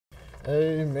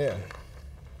Amen.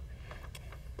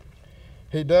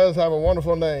 He does have a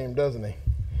wonderful name, doesn't he?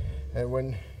 And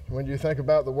when you think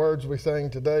about the words we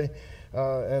sang today,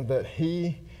 and that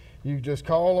you just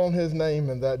call on his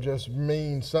name, and that just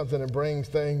means something and brings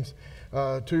things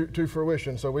to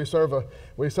fruition. So we serve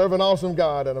an awesome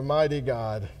God and a mighty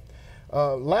God.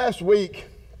 Last week,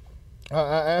 I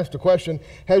asked a question: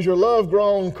 has your love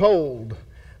grown cold?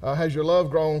 Has your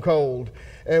love grown cold?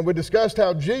 And we discussed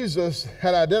how Jesus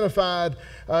had identified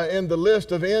in the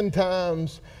list of end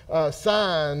times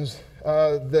signs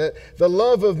that the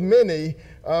love of many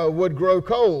would grow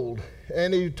cold.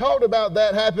 And he talked about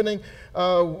that happening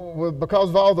because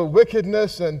of all the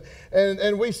wickedness,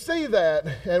 and we see that,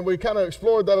 and we kind of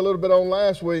explored that a little bit on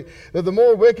last week, that the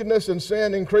more wickedness and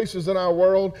sin increases in our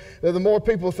world, that the more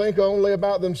people think only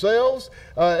about themselves.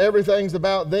 Everything's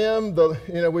about them.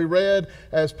 We read,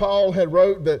 as Paul had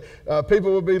wrote, that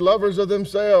people would be lovers of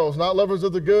themselves, not lovers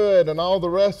of the good, and all the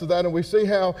rest of that. And we see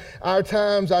how our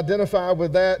times identify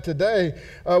with that today,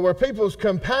 where people's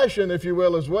compassion, if you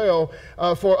will, as well,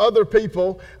 for other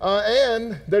people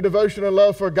and their devotion and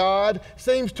love for God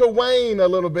seems to wane a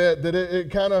little bit, that it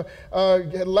kind of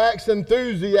lacks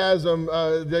enthusiasm.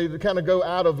 They kind of go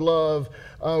out of love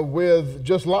with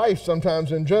just life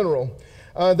sometimes in general.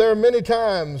 There are many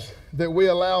times that we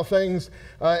allow things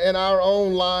in our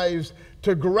own lives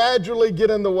to gradually get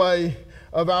in the way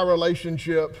of our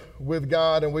relationship with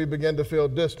God, and we begin to feel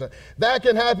distant. That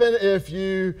can happen if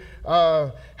you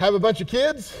have a bunch of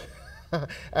kids,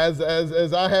 as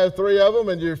I have 3 of them,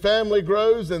 and your family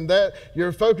grows, and that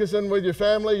you're focusing with your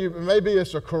family. Maybe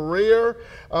it's a career,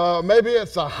 maybe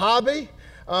it's a hobby.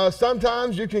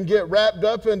 Sometimes you can get wrapped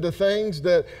up into things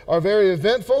that are very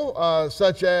eventful,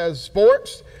 such as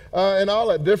sports and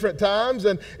all at different times.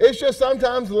 And it's just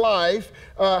sometimes life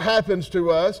happens to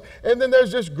us. And then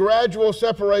there's this gradual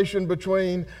separation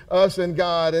between us and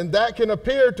God. And that can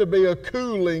appear to be a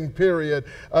cooling period,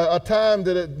 a time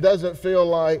that it doesn't feel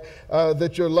like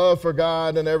that your love for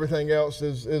God and everything else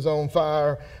is on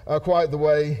fire quite the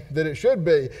way that it should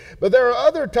be. But there are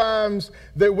other times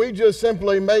that we just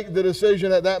simply make the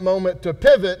decision at that moment to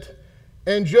pivot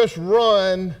and just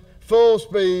run full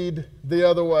speed the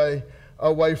other way,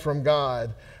 away from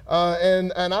God.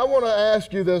 And I want to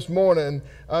ask you this morning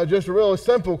just a real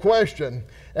simple question.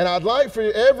 And I'd like for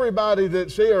everybody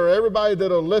that's here, or everybody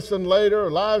that'll listen later, or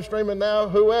live streaming now,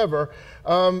 whoever,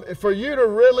 for you to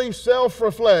really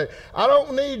self-reflect. I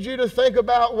don't need you to think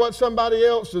about what somebody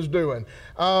else is doing,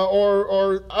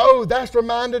 or oh, that's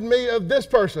reminded me of this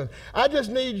person. I just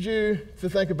need you to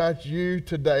think about you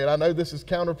today. And I know this is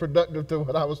counterproductive to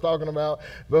what I was talking about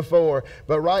before,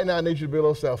 but right now I need you to be a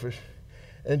little selfish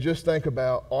and just think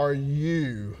about, are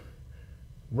you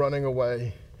running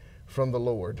away from the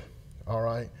Lord? All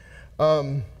right.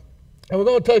 And we're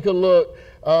going to take a look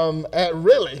at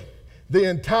really the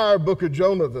entire book of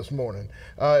Jonah this morning.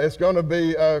 It's going to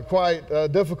be quite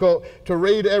difficult to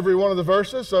read every one of the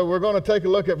verses, so we're going to take a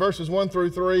look at verses 1 through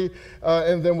 3,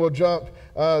 and then we'll jump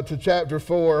to chapter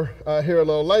 4 here a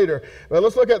little later. But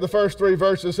let's look at the first 3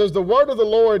 verses. It says, "The word of the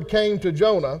Lord came to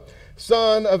Jonah,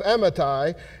 son of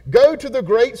Amittai, go to the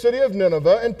great city of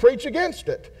Nineveh and preach against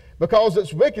it, because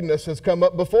its wickedness has come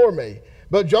up before me.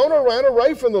 But Jonah ran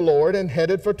away from the Lord and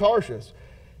headed for Tarshish.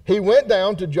 He went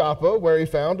down to Joppa, where he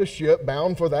found a ship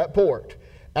bound for that port.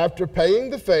 After paying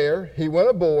the fare, he went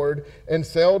aboard and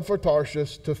sailed for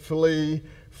Tarshish to flee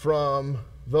from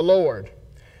the Lord."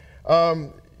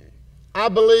 I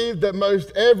believe that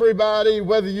most everybody,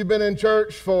 whether you've been in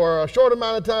church for a short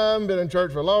amount of time, been in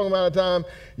church for a long amount of time,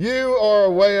 you are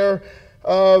aware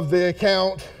of the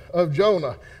account of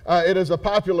Jonah. It is a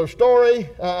popular story,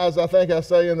 as I think I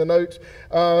say in the notes,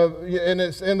 and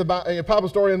it's in the popular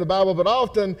story in the Bible, but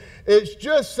often it's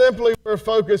just simply we're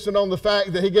focusing on the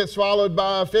fact that he gets swallowed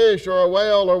by a fish or a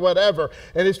whale or whatever,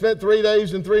 and he spent 3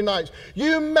 days and 3 nights.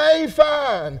 You may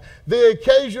find the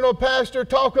occasional pastor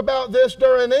talk about this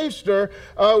during Easter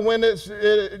when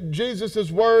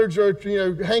Jesus' words are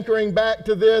hankering back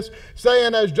to this,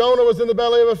 saying, as Jonah was in the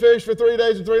belly of a fish for 3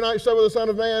 days and 3 nights, so will the Son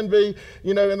of Man be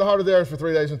in the heart of the earth for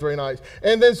 3 days and 3 nights.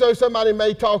 And then so somebody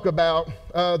may talk about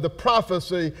the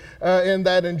prophecy in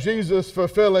that, and Jesus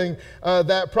fulfilling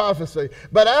that prophecy.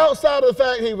 But outside of the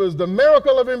fact he was the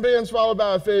miracle of him being swallowed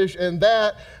by a fish and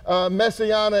that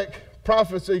messianic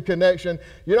prophecy connection,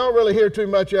 you don't really hear too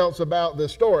much else about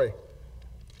this story.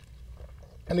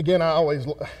 And again, I always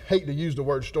hate to use the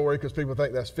word story because people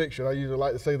think that's fiction. I usually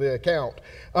like to say the account.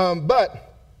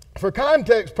 But for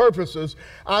context purposes,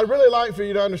 I'd really like for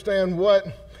you to understand what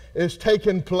is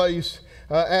taking place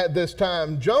at this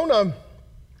time. Jonah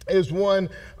is one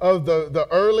of the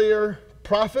earlier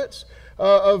prophets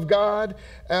of God,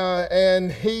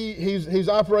 and he's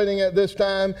operating at this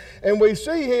time. And we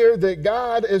see here that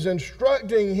God is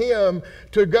instructing him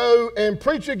to go and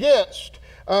preach against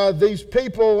these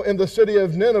people in the city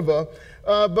of Nineveh,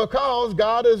 because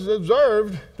God has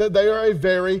observed that they are a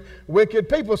very wicked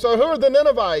people. So who are the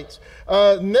Ninevites?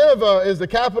 Nineveh is the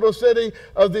capital city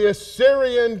of the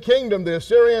Assyrian kingdom, the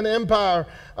Assyrian empire.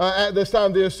 At this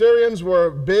time, the Assyrians were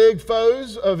big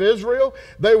foes of Israel.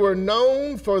 They were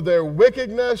known for their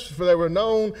wickedness, they were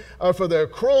known for their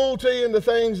cruelty and the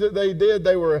things that they did.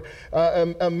 They were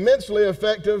immensely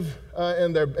effective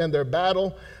in their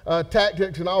battle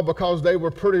tactics and all, because they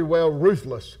were pretty well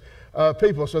ruthless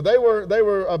people. So they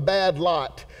were a bad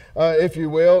lot, if you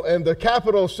will. And the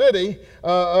capital city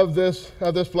of this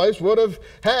place would have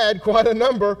had quite a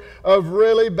number of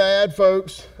really bad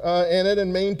folks in it,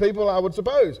 and mean people, I would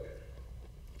suppose.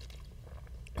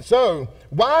 So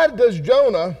what does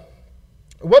Jonah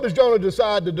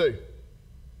decide to do?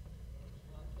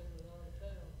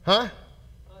 Huh?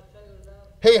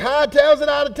 He hightails it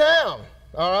out of town.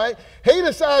 All right? He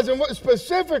decides, and what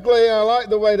specifically, I like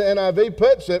the way the NIV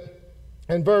puts it,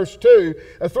 in verse 3,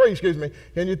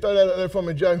 Can you throw that up there for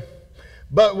me, Joe?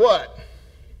 But what?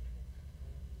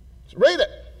 Read it.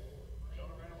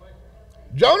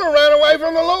 Jonah ran away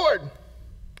from the Lord.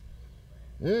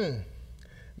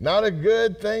 Not a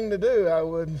good thing to do, I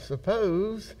would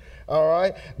suppose. All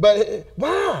right? But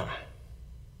why?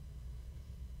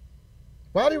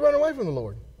 Why did he run away from the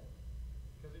Lord?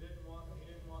 Because he didn't want the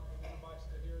Ninevites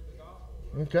to hear the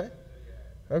gospel.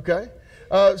 Okay.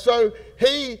 So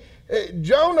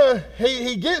Jonah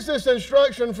gets this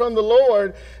instruction from the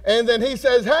Lord, and then he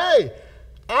says, "Hey,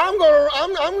 I'm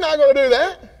not going to do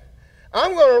that.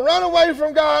 I'm going to run away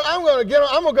from God. I'm going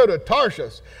to go to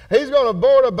Tarshish." He's going to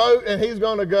board a boat, and he's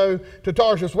going to go to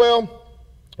Tarshish. Well,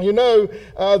 you know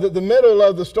that the middle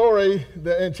of the story,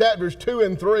 in chapters 2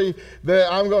 and 3,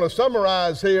 that I'm going to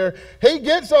summarize here, he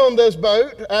gets on this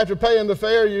boat after paying the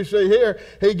fare you see here.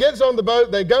 He gets on the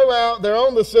boat. They go out. They're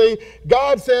on the sea.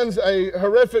 God sends a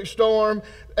horrific storm.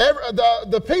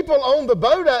 The people on the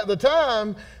boat at the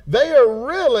time, they are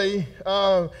really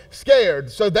scared.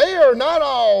 So they are not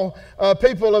all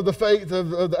people of the faith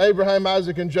of Abraham,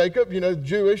 Isaac, and Jacob,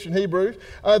 Jewish and Hebrews.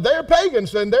 They are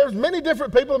pagans, and there's many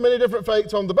different people, many different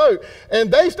faiths on the boat.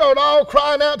 And they start all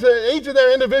crying out to each of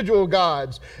their individual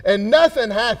gods, and nothing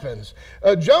happens.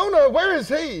 Jonah, where is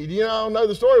he? You know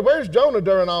the story. Where's Jonah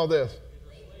during all this?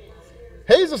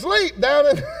 He's asleep down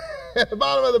at the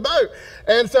bottom of the boat.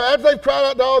 And so after they've cried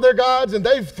out to all their gods and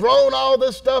they've thrown all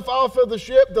this stuff off of the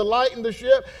ship to lighten the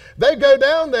ship, they go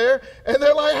down there and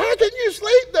they're like, "How can you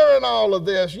sleep during all of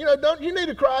this? Don't you need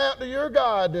to cry out to your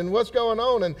God and what's going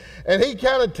on?" And he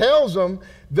kind of tells them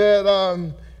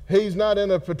that he's not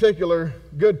in a particular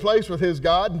good place with his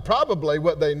God, and probably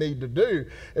what they need to do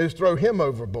is throw him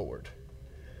overboard.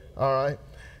 All right?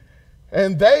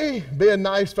 And they, being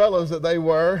nice fellows that they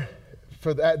were,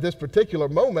 at this particular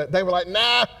moment, they were like,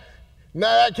 nah,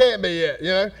 that can't be it,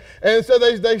 And so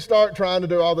they start trying to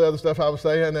do all the other stuff I was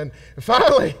saying, and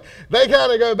finally they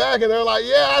kind of go back and they're like,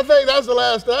 "Yeah, I think that's the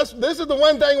last. This is the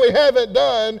one thing we haven't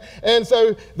done." And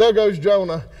so there goes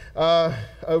Jonah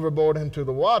overboard into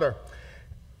the water.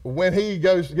 When he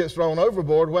gets thrown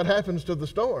overboard, what happens to the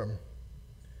storm?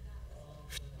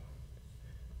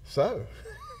 So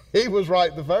he was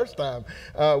right the first time,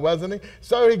 wasn't he?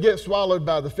 So he gets swallowed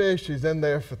by the fish. He's in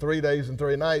there for 3 days and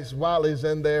 3 nights. While he's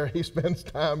in there, he spends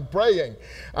time praying.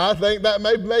 I think that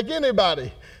may make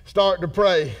anybody start to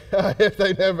pray if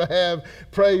they never have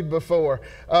prayed before.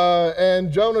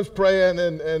 And Jonah's praying,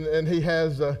 and he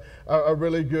has a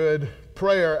really good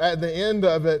prayer. At the end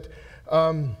of it,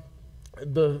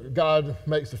 God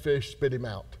makes the fish spit him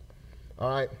out. All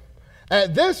right.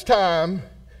 At this time,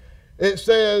 it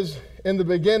says in the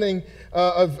beginning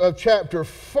of chapter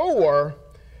 4,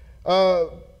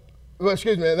 that would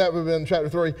have been chapter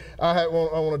 3. I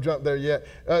want to jump there yet.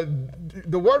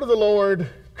 The word of the Lord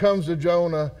comes to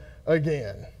Jonah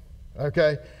again.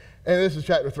 Okay? And this is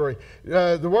chapter 3.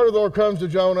 The word of the Lord comes to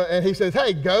Jonah, and he says,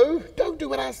 "Hey, don't do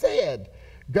what I said.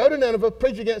 Go to Nineveh,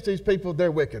 preach against these people.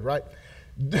 They're wicked," right?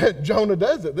 Jonah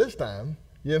does it this time,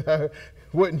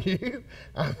 wouldn't you?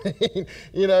 I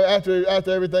mean, after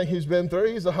everything he's been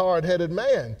through, he's a hard-headed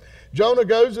man. Jonah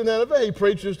goes to Nineveh, he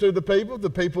preaches to the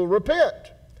people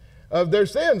repent of their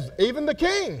sins, even the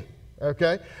king,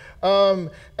 okay?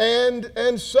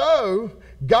 And so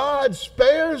God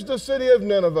spares the city of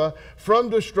Nineveh from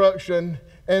destruction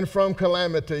and from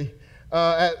calamity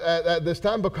at this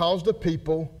time because the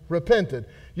people repented.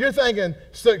 You're thinking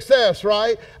success,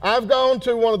 right? I've gone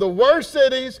to one of the worst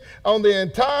cities on the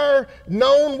entire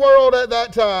known world at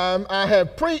that time. I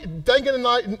have thinking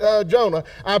like Jonah,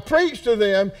 I preached to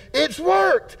them. It's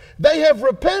worked. They have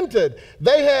repented.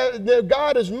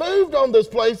 God has moved on this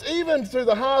place, even through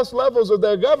the highest levels of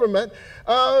their government,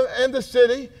 and the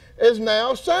city is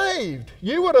now saved.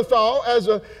 You would have thought, as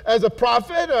a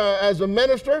prophet, as a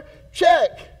minister,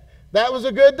 check. That was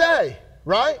a good day,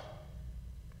 right?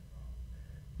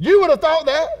 You would have thought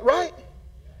that, right?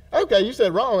 Okay, you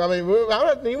said wrong. I mean,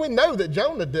 we know that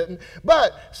Jonah didn't.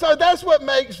 But, so that's what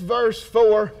makes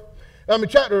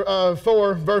chapter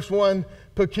 4, verse 1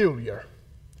 peculiar.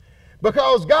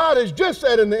 Because God has just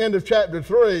said in the end of chapter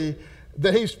 3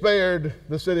 that he spared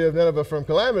the city of Nineveh from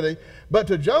calamity. But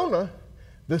to Jonah,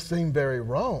 this seemed very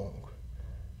wrong.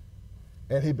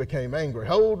 And he became angry.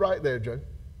 Hold right there, Joe.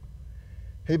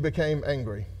 He became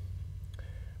angry.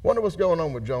 Wonder what's going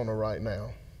on with Jonah right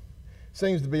now.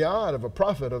 Seems to be odd of a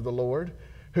prophet of the Lord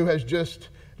who has just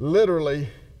literally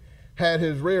had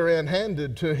his rear end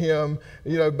handed to him,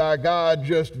 by God,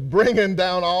 just bringing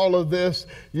down all of this,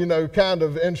 kind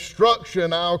of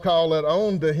instruction, I'll call it,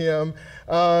 onto him.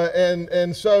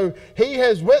 And so he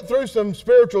has went through some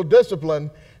spiritual discipline,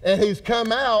 and he's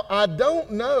come out, I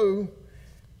don't know,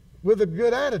 with a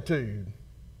good attitude.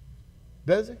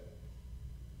 Does he?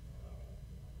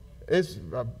 It's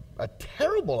a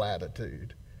terrible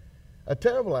attitude. A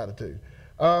terrible attitude.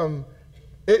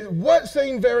 What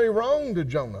seemed very wrong to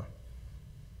Jonah?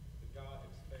 God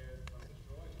spared from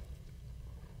destroying.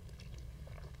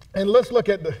 And let's look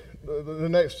at the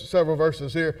next several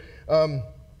verses here.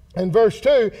 In verse 2,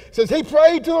 it says, he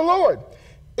prayed to the Lord.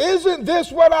 Isn't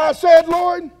this what I said,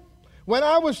 Lord, when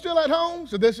I was still at home?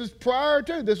 So this is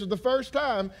this is the first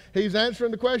time he's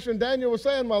answering the question Daniel was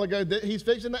saying a while ago, that he's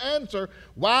fixing to answer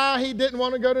why he didn't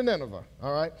want to go to Nineveh.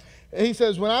 All right. He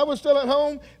says, when I was still at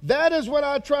home, that is when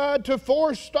I tried to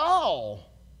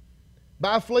forestall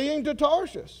by fleeing to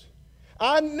Tarshish.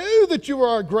 I knew that you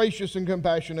are a gracious and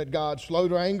compassionate God, slow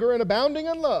to anger and abounding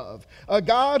in love, a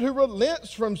God who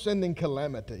relents from sending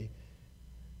calamity.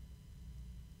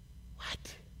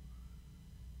 What?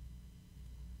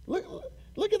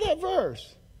 Look at that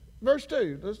verse. Verse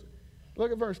 2.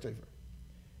 Look at verse 2.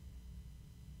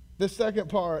 The second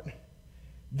part.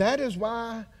 That is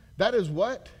what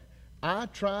I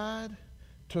tried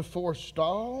to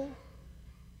forestall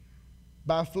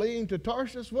by fleeing to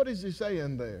Tarshish. What is he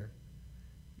saying there?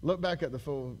 Look back at the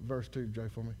full verse 2, Joe,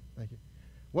 for me. Thank you.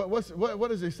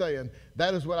 What is he saying?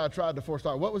 That is what I tried to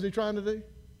forestall. What was he trying to do?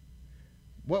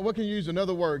 What can you use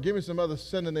another word? Give me some other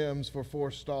synonyms for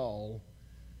forestall.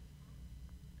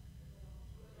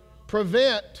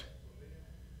 Prevent.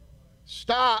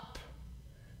 Stop.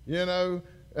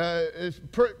 It's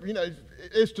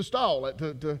to stall it,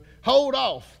 to hold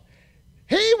off.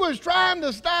 He was trying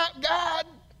to stop God.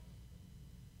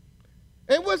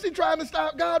 And what's he trying to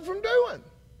stop God from doing?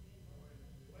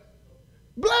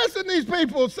 Blessing these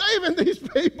people, saving these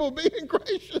people, being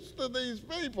gracious to these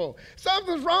people.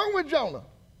 Something's wrong with Jonah.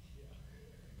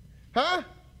 Huh?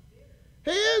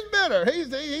 He is bitter.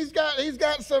 He's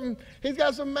got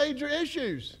some major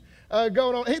issues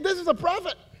going on. This is a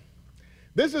prophet.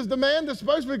 This is the man that's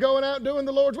supposed to be going out doing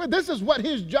the Lord's will. This is what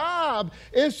his job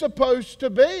is supposed to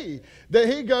be. That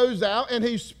he goes out and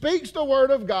he speaks the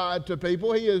word of God to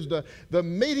people. He is the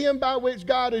medium by which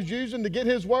God is using to get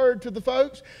his word to the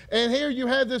folks. And here you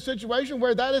have this situation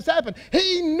where that has happened.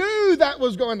 He knew that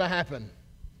was going to happen.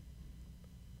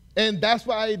 And that's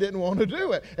why he didn't want to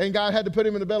do it. And God had to put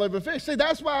him in the belly of a fish. See,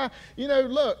 that's why,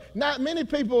 look, not many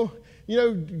people,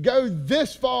 go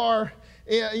this far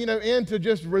into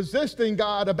just resisting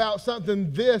God about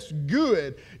something this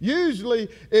good. Usually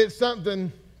it's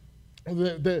something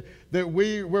that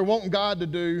we're wanting God to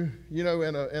do, you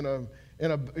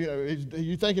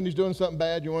thinking he's doing something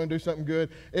bad, you want to do something good.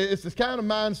 It's this kind of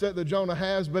mindset that Jonah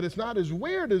has, but it's not as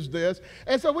weird as this.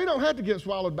 And so we don't have to get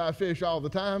swallowed by a fish all the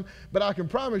time, but I can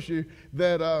promise you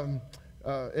that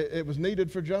it was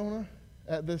needed for Jonah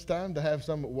at this time to have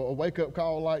a wake-up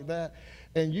call like that.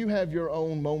 And you have your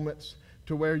own moments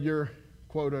to where you're,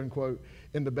 quote unquote,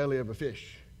 in the belly of a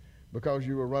fish because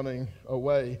you were running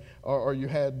away or you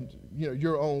had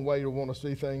your own way to want to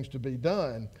see things to be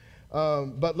done.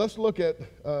 But let's look at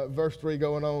verse 3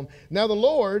 going on. Now the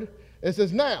Lord, it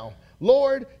says, now,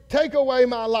 Lord, take away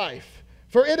my life,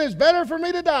 for it is better for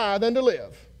me to die than to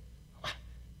live.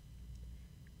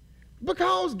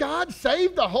 Because God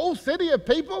saved the whole city of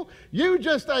people, you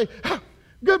just say,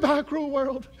 goodbye, cruel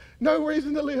world. No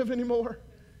reason to live anymore.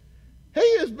 He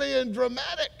is being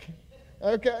dramatic,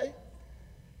 okay?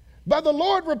 But the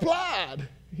Lord replied,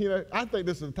 I think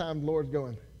this is the time the Lord's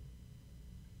going,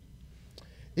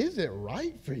 is it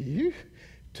right for you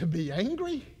to be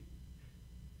angry?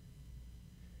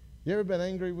 You ever been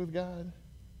angry with God?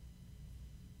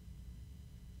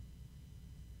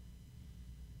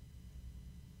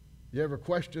 You ever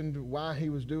questioned why he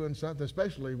was doing something,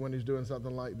 especially when he's doing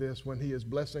something like this, when he is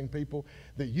blessing people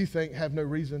that you think have no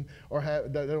reason or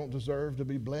that they don't deserve to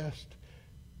be blessed?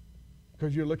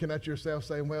 Because you're looking at yourself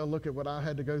saying, well, look at what I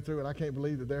had to go through, and I can't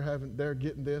believe that they're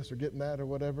getting this or getting that or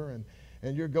whatever.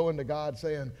 And you're going to God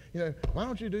saying, why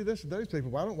don't you do this to those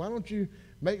people? Why don't you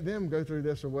make them go through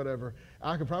this or whatever?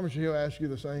 I can promise you he'll ask you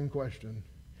the same question.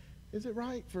 Is it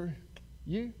right for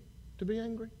you to be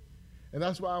angry? And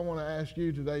that's why I want to ask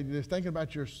you today, just thinking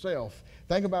about yourself.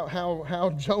 Think about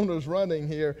how Jonah's running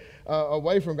here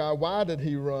away from God. Why did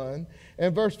he run?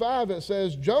 In verse 5 it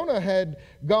says, Jonah had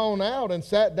gone out and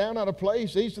sat down at a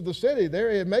place east of the city.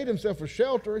 There he had made himself a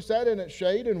shelter, sat in its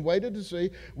shade, and waited to see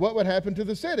what would happen to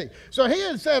the city. So he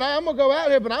had said, I'm going to go out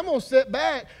here, but I'm going to sit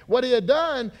back. What he had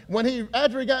done,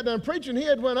 after he got done preaching, he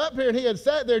had went up here and he had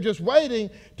sat there just waiting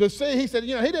to see. He said,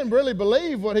 he didn't really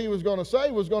believe what he was going to say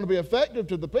was going to be effective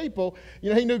to the people.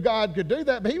 He knew God could do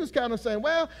that, but he was kind of saying,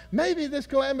 well, maybe this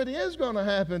calamity is going to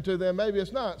happen to them. Maybe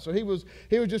it's not. So he was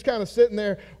just kind of sitting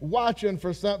there watching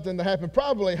for something to happen,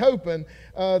 probably hoping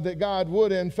that God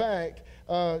would, in fact,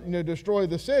 destroy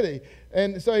the city.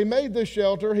 And so he made this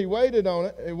shelter. He waited on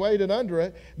it. He waited under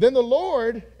it. Then the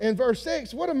Lord, in verse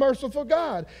 6, what a merciful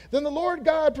God. Then the Lord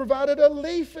God provided a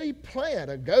leafy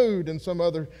plant, a goad in some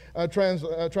other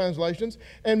translations,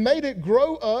 and made it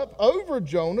grow up over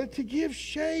Jonah to give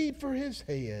shade for his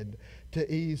head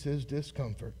to ease his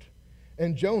discomfort.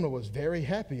 And Jonah was very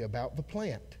happy about the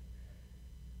plant.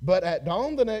 But at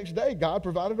dawn the next day, God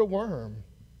provided a worm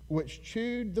which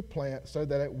chewed the plant so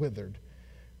that it withered.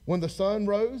 When the sun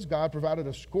rose, God provided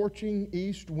a scorching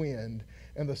east wind,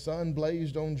 and the sun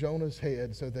blazed on Jonah's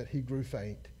head so that he grew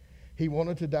faint. He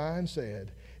wanted to die and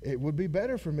said, it would be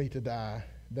better for me to die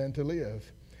than to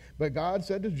live. But God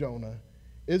said to Jonah,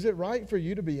 is it right for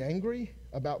you to be angry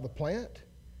about the plant?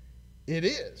 It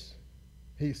is,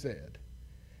 he said.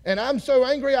 And I'm so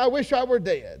angry I wish I were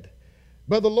dead.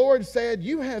 But the Lord said,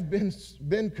 you have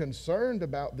been concerned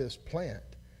about this plant,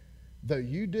 though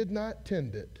you did not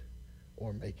tend it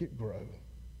or make it grow.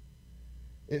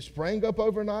 It sprang up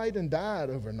overnight and died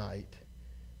overnight.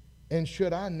 And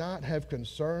should I not have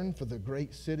concern for the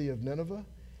great city of Nineveh,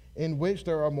 in which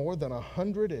there are more than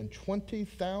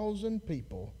 120,000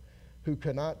 people who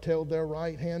cannot tell their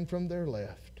right hand from their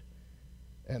left,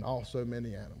 and also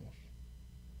many animals?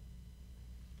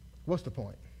 What's the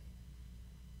point?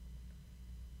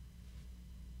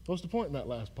 What's the point in that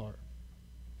last part?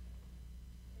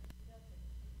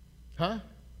 Huh?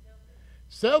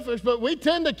 Selfish, but we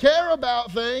tend to care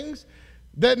about things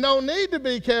that don't need to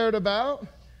be cared about,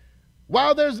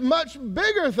 while there's much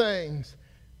bigger things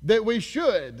that we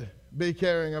should be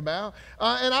caring about.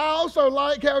 And I also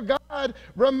like how God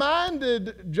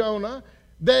reminded Jonah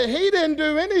that he didn't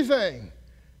do anything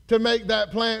to make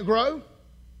that plant grow.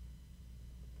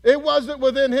 It wasn't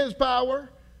within his power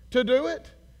to do it.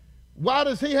 Why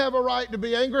does he have a right to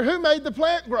be angry? Who made the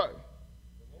plant grow?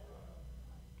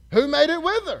 Who made it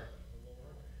wither?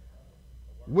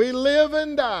 We live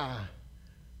and die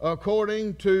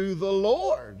according to the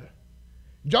Lord.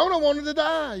 Jonah wanted to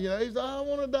die. He's like, I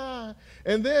want to die.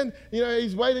 And then,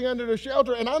 he's waiting under the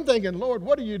shelter. And I'm thinking, Lord,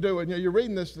 what are you doing? You're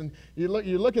reading this and you're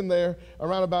looking there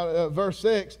around about verse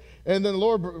 6. And then the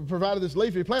Lord provided this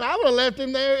leafy plant. I would have left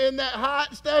him there in that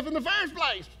hot stuff in the first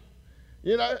place.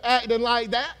 Acting like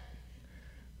that.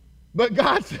 But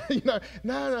God said,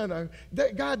 no.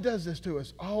 God does this to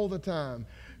us all the time.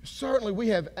 Certainly we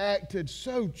have acted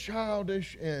so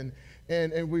childish and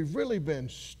we've really been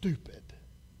stupid.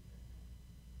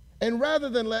 And rather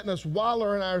than letting us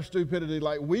wallow in our stupidity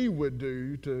like we would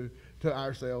do to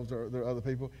ourselves or other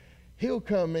people, he'll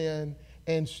come in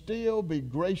and still be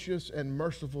gracious and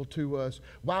merciful to us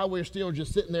while we're still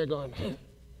just sitting there going,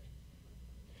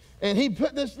 and he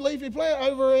put this leafy plant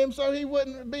over him so he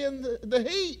wouldn't be in the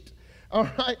heat. All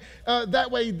right,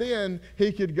 that way then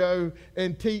he could go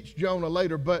and teach Jonah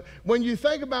later. But when you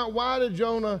think about why did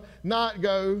Jonah not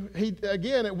go,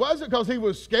 it wasn't because he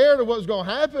was scared of what was going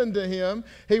to happen to him.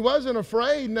 He wasn't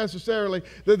afraid necessarily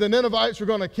that the Ninevites were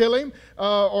going to kill him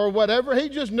or whatever. He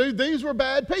just knew these were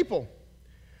bad people.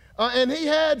 And he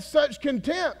had such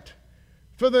contempt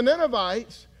for the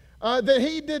Ninevites that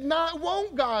he did not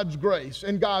want God's grace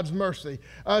and God's mercy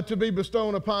to be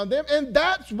bestowed upon them. And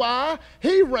that's why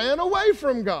he ran away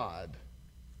from God.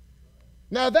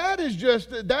 Now that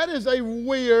is a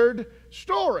weird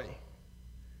story.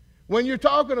 when you're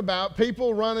talking about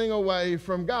people running away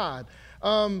from God.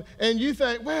 And you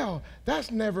think, well,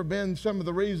 that's never been some of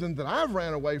the reasons that I've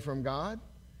ran away from God.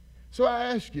 So I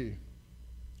ask you,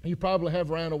 you probably have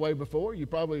ran away before. You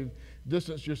probably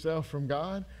distanced yourself from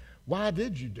God. Why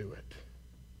did you do it?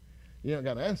 You don't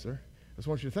got an answer. I just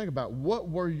want you to think about what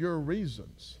were your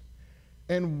reasons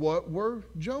and what were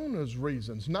Jonah's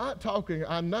reasons. Not talking,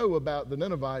 I know, about the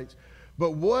Ninevites,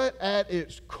 but what at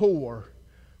its core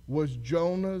was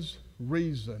Jonah's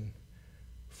reason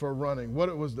for running? What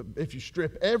it was, if you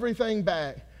strip everything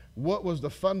back, what was the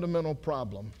fundamental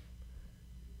problem?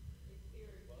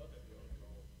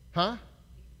 Huh?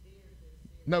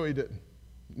 No, he didn't.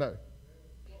 No.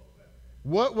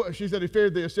 She said he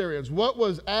feared the Assyrians. What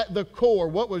was at the core?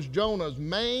 What was Jonah's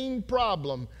main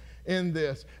problem in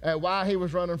this, and why he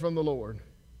was running from the Lord?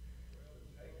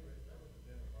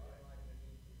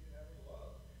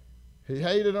 He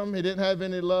hated them. He didn't have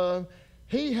any love.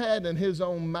 He had in his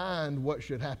own mind what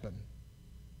should happen.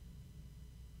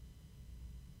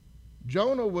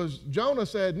 Jonah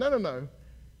said, no.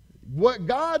 What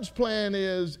God's plan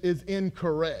is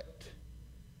incorrect.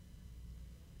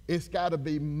 It's got to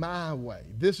be my way.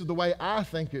 This is the way I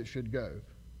think it should go.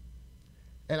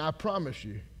 And I promise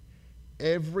you,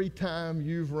 every time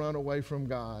you've run away from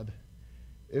God,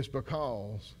 it's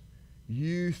because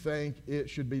you think it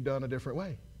should be done a different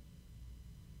way.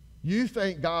 You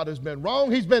think God has been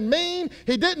wrong. He's been mean.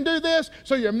 He didn't do this,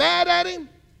 so you're mad at him.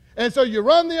 And so you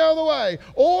run the other way.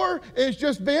 Or it's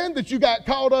just been that you got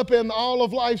caught up in all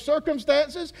of life's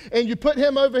circumstances and you put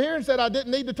him over here and said, I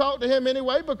didn't need to talk to him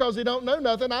anyway because he don't know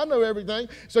nothing. I know everything.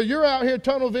 So you're out here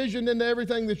tunnel visioned into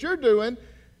everything that you're doing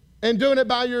and doing it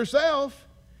by yourself.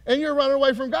 And you're running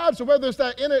away from God. So whether it's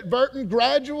that inadvertent,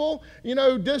 gradual,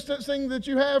 distancing that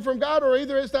you have from God, or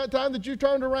either it's that time that you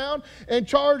turned around and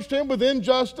charged him with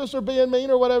injustice or being mean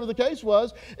or whatever the case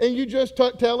was, and you just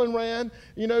tucked tail and ran,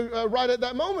 right at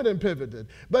that moment and pivoted.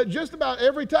 But just about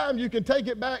every time you can take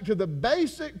it back to the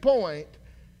basic point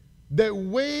that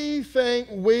we think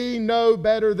we know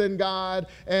better than God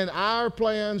and our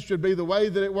plans should be the way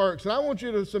that it works. And I want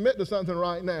you to submit to something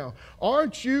right now.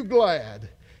 Aren't you glad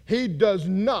he does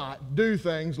not do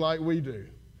things like we do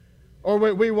or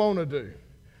we want to do?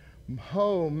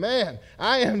 Oh man,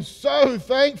 I am so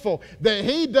thankful that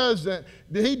he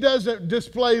doesn't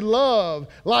display love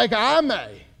like I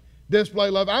may display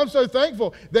love. I'm so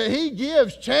thankful that he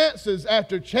gives chances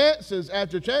after chances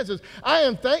after chances. I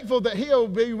am thankful that he'll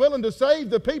be willing to save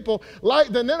the people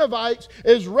like the Ninevites,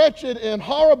 as wretched and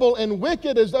horrible and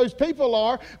wicked as those people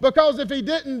are, because if he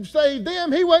didn't save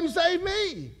them, he wouldn't save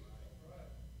me.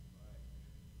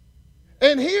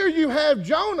 And here you have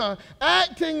Jonah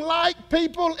acting like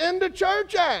people in the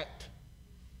church act.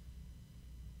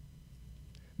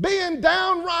 Being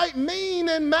downright mean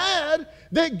and mad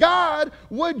that God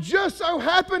would just so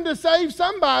happen to save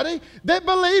somebody that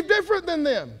believed different than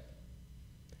them.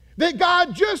 That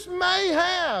God just may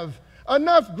have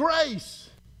enough grace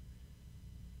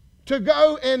to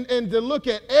go and to look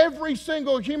at every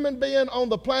single human being on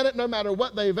the planet, no matter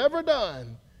what they've ever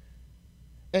done,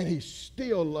 and he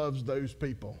still loves those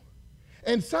people.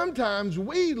 And sometimes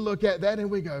we look at that and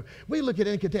we look at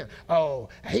it in contempt. Oh,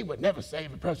 he would never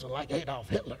save a person like Adolf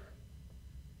Hitler.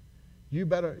 You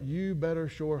better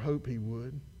sure hope he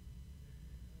would.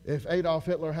 If Adolf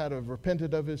Hitler had have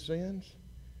repented of his sins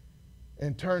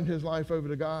and turned his life over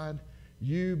to God,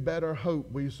 you better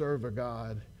hope we serve a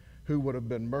God who would have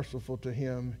been merciful to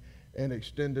him and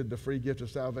extended the free gift of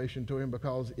salvation to him,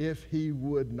 because if he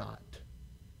would not,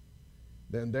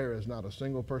 then there is not a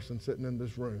single person sitting in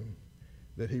this room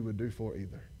that he would do for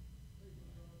either.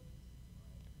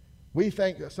 We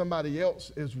think that somebody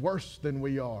else is worse than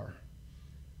we are.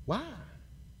 Why?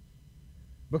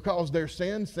 Because their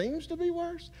sin seems to be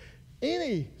worse?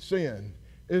 Any sin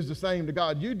is the same to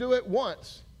God. You do it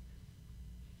once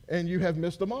and you have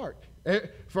missed the mark.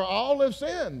 For all have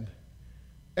sinned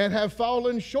and have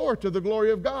fallen short of the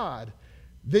glory of God.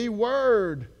 The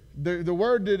word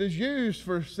that is used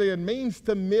for sin means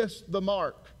to miss the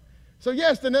mark. So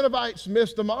yes, the Ninevites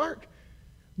missed the mark,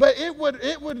 but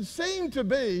it would seem to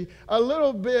be a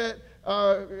little bit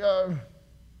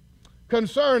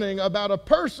concerning about a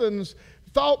person's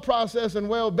thought process and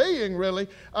well-being, really,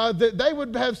 that they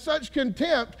would have such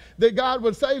contempt that God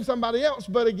would save somebody else.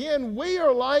 But again, we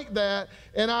are like that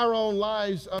in our own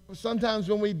lives sometimes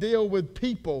when we deal with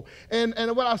people. And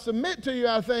what I submit to you,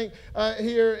 I think,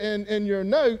 here in your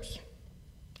notes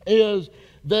is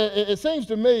that it seems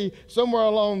to me somewhere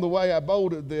along the way I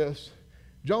bolded this,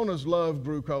 Jonah's love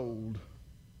grew cold.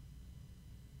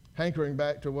 Hankering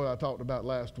back to what I talked about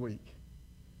last week.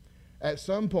 At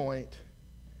some point,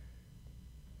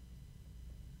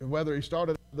 whether he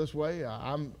started this way,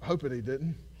 I'm hoping he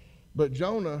didn't. But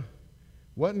Jonah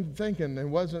wasn't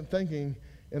thinking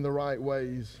in the right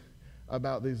ways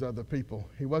about these other people.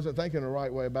 He wasn't thinking the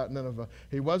right way about Nineveh.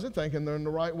 He wasn't thinking in the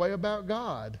right way about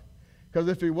God. Because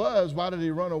if he was, why did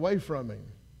he run away from him?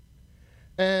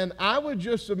 And I would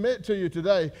just submit to you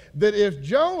today that if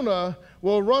Jonah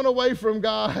will run away from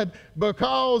God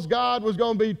because God was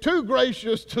going to be too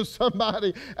gracious to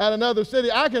somebody at another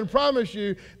city, I can promise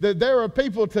you that there are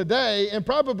people today, and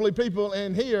probably people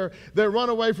in here, that run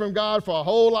away from God for a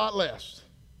whole lot less.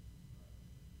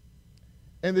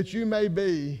 And that you may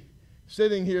be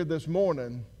sitting here this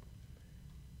morning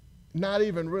not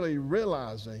even really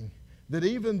realizing that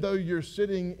even though you're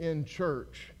sitting in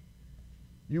church,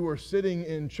 you are sitting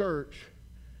in church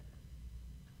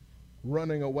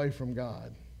running away from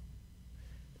God.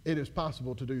 It is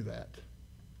possible to do that.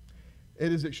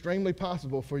 It is extremely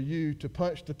possible for you to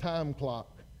punch the time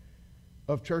clock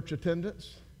of church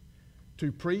attendance,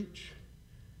 to preach,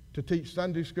 to teach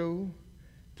Sunday school,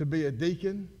 to be a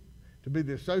deacon, to be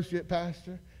the associate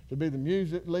pastor, to be the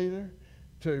music leader,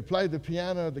 to play the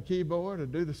piano or the keyboard, to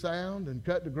do the sound and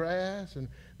cut the grass and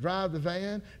drive the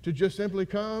van, to just simply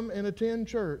come and attend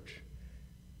church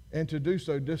and to do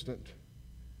so distant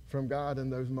from God in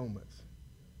those moments.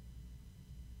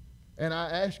 And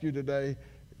I ask you today,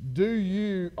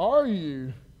 are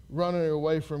you running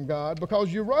away from God?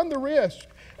 Because you run the risk,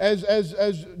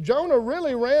 as Jonah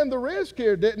really ran the risk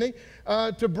here, didn't he?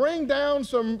 To bring down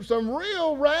some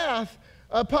real wrath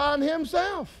upon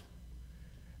himself.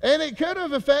 And it could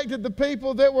have affected the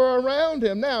people that were around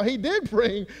him. Now, he did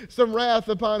bring some wrath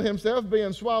upon himself,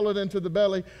 being swallowed into the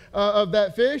belly of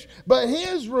that fish. But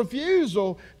his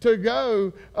refusal to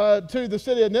go to the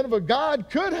city of Nineveh, God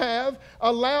could have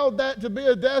allowed that to be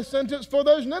a death sentence for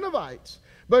those Ninevites.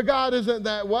 But God isn't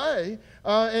that way.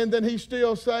 And then he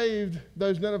still saved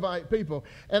those Ninevite people.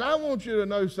 And I want you to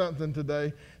know something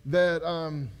today, that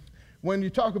when you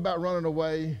talk about running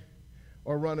away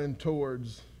or running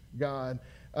towards God,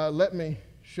 let me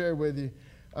share with you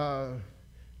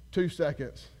 2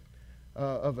 seconds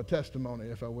of a testimony,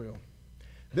 if I will.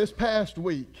 This past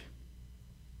week,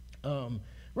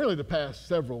 really the past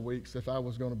several weeks, if I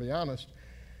was going to be honest,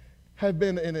 have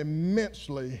been an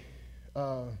immensely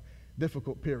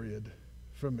difficult period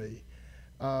for me.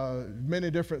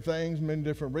 Many different things, many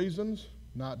different reasons,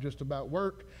 not just about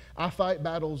work. I fight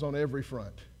battles on every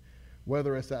front,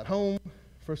 whether it's at home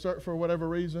for whatever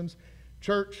reasons,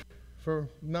 church for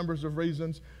numbers of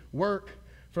reasons, work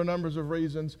for numbers of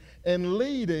reasons, and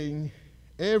leading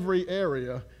every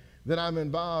area that I'm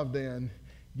involved in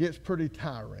gets pretty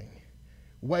tiring,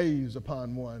 weighs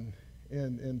upon one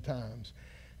in times.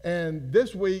 And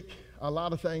this week, a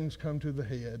lot of things come to the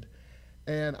head,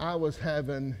 and I was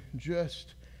having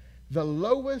just the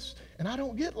lowest, and I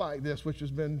don't get like this, which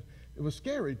it was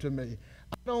scary to me.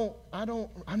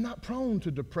 I'm not prone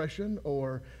to depression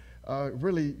or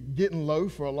really getting low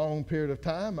for a long period of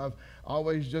time. I've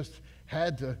always just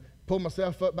had to pull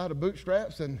myself up by the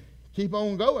bootstraps and keep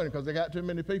on going because I got too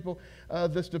many people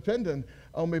that's dependent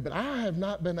on me. But I have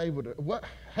not been able to,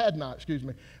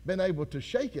 been able to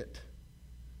shake it.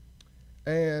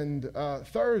 And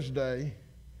Thursday,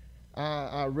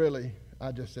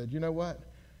 I just said, you know what?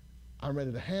 I'm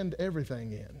ready to hand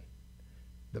everything in.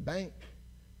 The bank,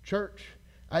 church.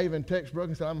 I even texted Brooke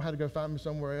and said, I'm going to have to go find me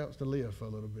somewhere else to live for a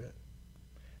little bit.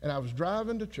 And I was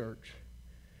driving to church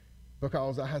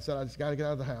because I had said I just got to get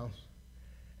out of the house.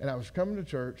 And I was coming to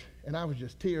church, and I was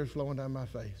just tears flowing down my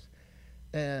face.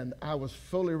 And I was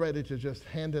fully ready to just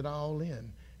hand it all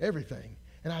in, everything.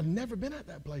 And I'd never been at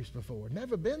that place before,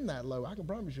 never been that low, I can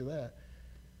promise you that.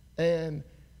 And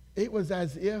it was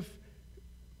as if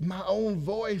my own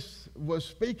voice was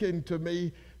speaking to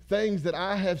me things that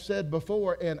I have said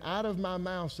before, and out of my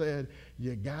mouth said,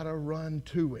 you got to run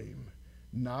to him,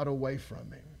 not away from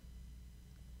him.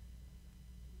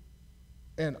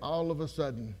 And all of a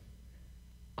sudden,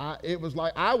 it was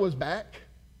like I was back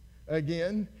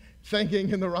again, thinking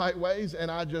in the right ways,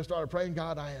 and I just started praying,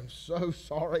 God, I am so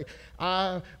sorry.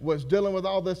 I was dealing with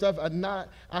all this stuff.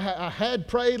 I had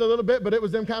prayed a little bit, but it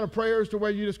was them kind of prayers to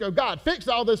where you just go, God, fix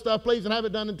all this stuff, please, and have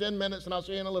it done in 10 minutes, and I'll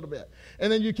see you in a little bit.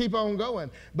 And then you keep on going.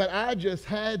 But I just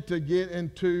had to get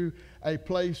into a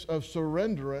place of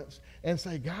surrenderance and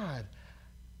say, God,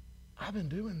 I've been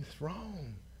doing this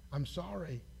wrong. I'm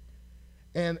sorry.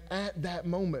 And at that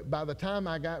moment, by the time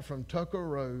I got from Tucker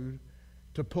Road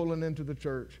to pulling into the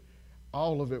church,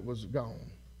 all of it was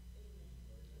gone.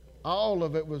 All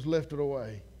of it was lifted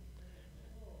away.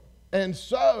 And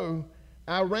so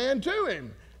I ran to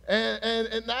him.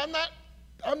 And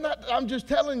I'm just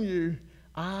telling you,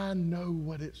 I know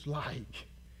what it's like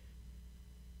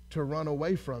to run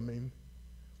away from him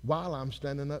while I'm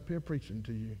standing up here preaching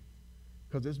to you,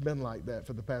 because it's been like that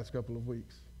for the past couple of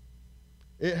weeks.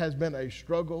 It has been a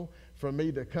struggle for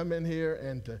me to come in here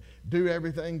and to do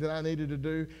everything that I needed to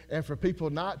do, and for people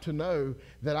not to know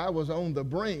that I was on the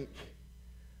brink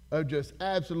of just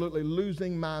absolutely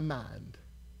losing my mind.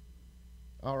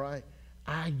 All right?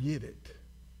 I get it.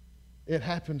 It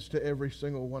happens to every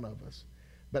single one of us.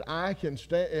 But I can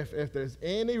stand, if there's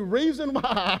any reason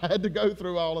why I had to go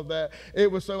through all of that,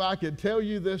 it was so I could tell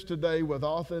you this today with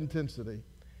authenticity.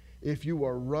 If you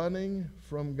are running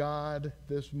from God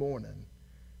this morning,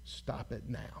 stop it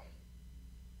now.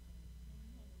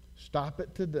 Stop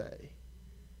it today.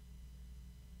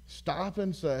 Stop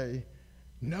and say,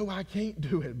 no, I can't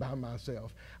do it by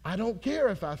myself. I don't care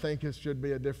if I think it should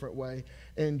be a different way.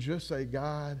 And just say,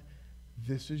 God,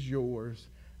 this is yours.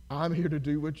 I'm here to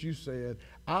do what you said.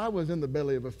 I was in the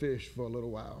belly of a fish for a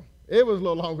little while. It was a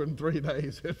little longer than 3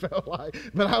 days, it felt like,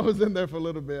 but I was in there for a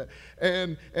little bit.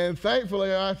 And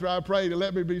thankfully, after I prayed, it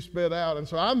let me be spit out. And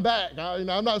so I'm back. I'm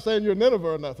not saying you're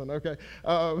Nineveh or nothing, okay?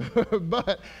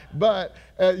 But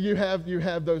you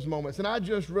have those moments. And I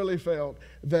just really felt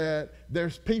that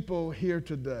there's people here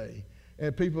today,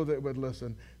 and people that would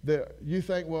listen, that you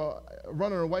think, well,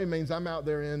 running away means I'm out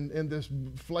there in this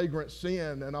flagrant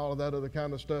sin and all of that other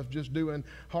kind of stuff, just doing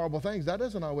horrible things. That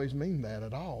doesn't always mean that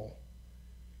at all.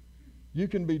 You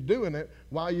can be doing it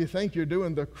while you think you're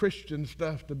doing the Christian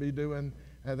stuff to be doing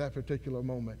at that particular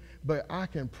moment. But I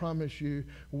can promise you,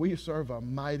 we serve a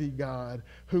mighty God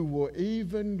who will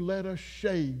even let a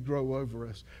shade grow over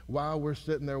us while we're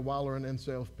sitting there wallowing in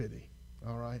self-pity.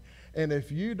 All right? And if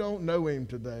you don't know him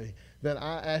today, then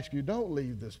I ask you, don't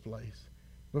leave this place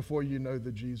before you know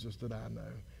the Jesus that I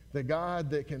know. The God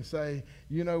that can say,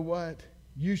 you know what?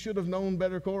 You should have known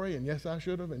better, Corey, and yes, I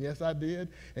should have, and yes, I did,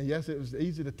 and yes, it was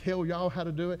easy to tell y'all how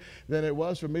to do it than it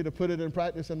was for me to put it in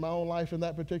practice in my own life in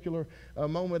that particular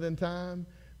moment in time,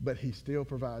 but he still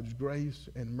provides grace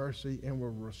and mercy and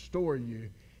will restore you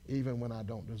even when I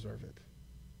don't deserve it.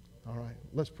 All right,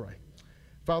 let's pray.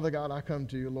 Father God, I come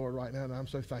to you, Lord, right now, and I'm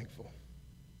so thankful.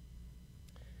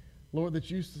 Lord, that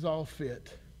you saw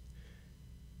fit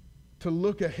to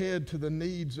look ahead to the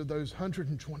needs of those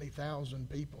 120,000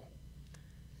 people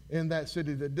in that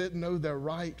city that didn't know their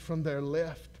right from their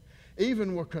left,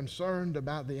 even were concerned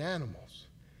about the animals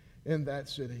in that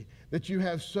city, that you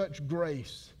have such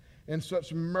grace and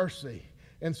such mercy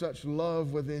and such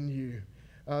love within you.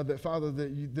 That, Father, the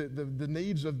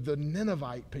needs of the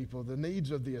Ninevite people, the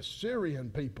needs of the Assyrian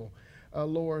people,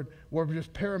 Lord, were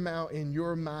just paramount in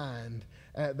your mind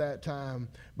at that time.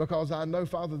 Because I know,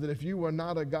 Father, that if you were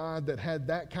not a God that had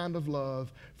that kind of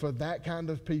love for that kind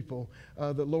of people,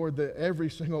 that, Lord, that every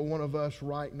single one of us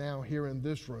right now here in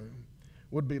this room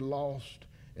would be lost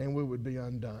and we would be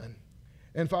undone.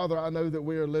 And Father, I know that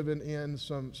we are living in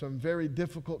some very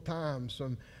difficult times,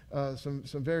 some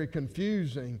very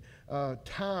confusing,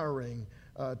 tiring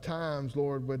times,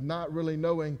 Lord, with not really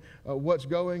knowing what's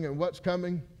going and what's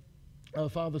coming,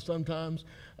 Father, sometimes.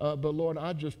 But Lord,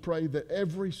 I just pray that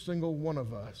every single one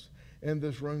of us in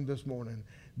this room this morning,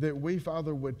 that we,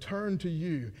 Father, would turn to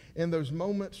you in those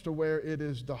moments to where it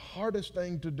is the hardest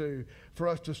thing to do for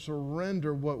us to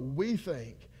surrender what we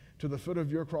think to the foot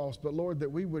of your cross, but Lord,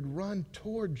 that we would run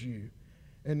towards you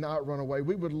and not run away.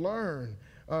 We would learn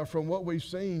from what we've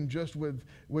seen just with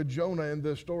Jonah in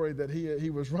this story, that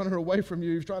he was running away from you.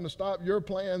 He was trying to stop your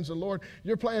plans, and Lord,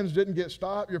 your plans didn't get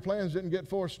stopped. Your plans didn't get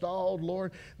forestalled,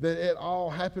 Lord, that it all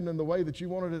happened in the way that you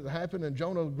wanted it to happen, and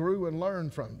Jonah grew and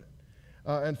learned from it.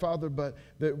 And Father, but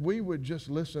that we would just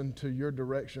listen to your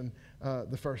direction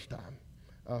the first time.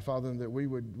 Father, and that we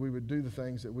would do the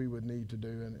things that we would need to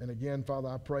do. And again, Father,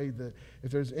 I pray that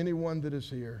if there's anyone that is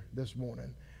here this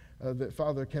morning that,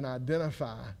 Father, can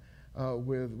identify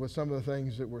with some of the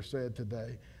things that were said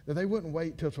today, that they wouldn't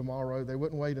wait till tomorrow, they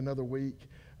wouldn't wait another week,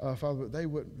 Father, but they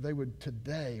would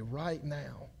today, right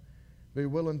now, be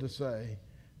willing to say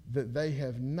that they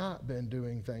have not been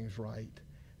doing things right,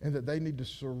 and that they need to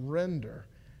surrender,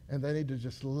 and they need to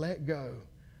just let go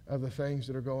of the things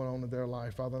that are going on in their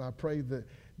life, Father. And I pray that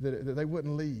they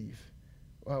wouldn't leave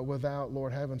without,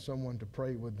 Lord, having someone to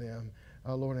pray with them,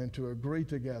 Lord, and to agree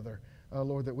together,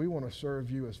 Lord, that we want to serve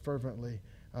you as fervently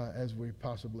as we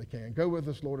possibly can. Go with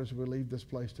us, Lord, as we leave this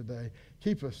place today.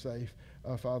 Keep us safe,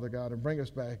 Father God, and bring us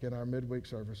back in our midweek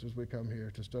service as we come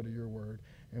here to study your word.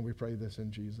 And we pray this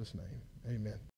in Jesus' name. Amen.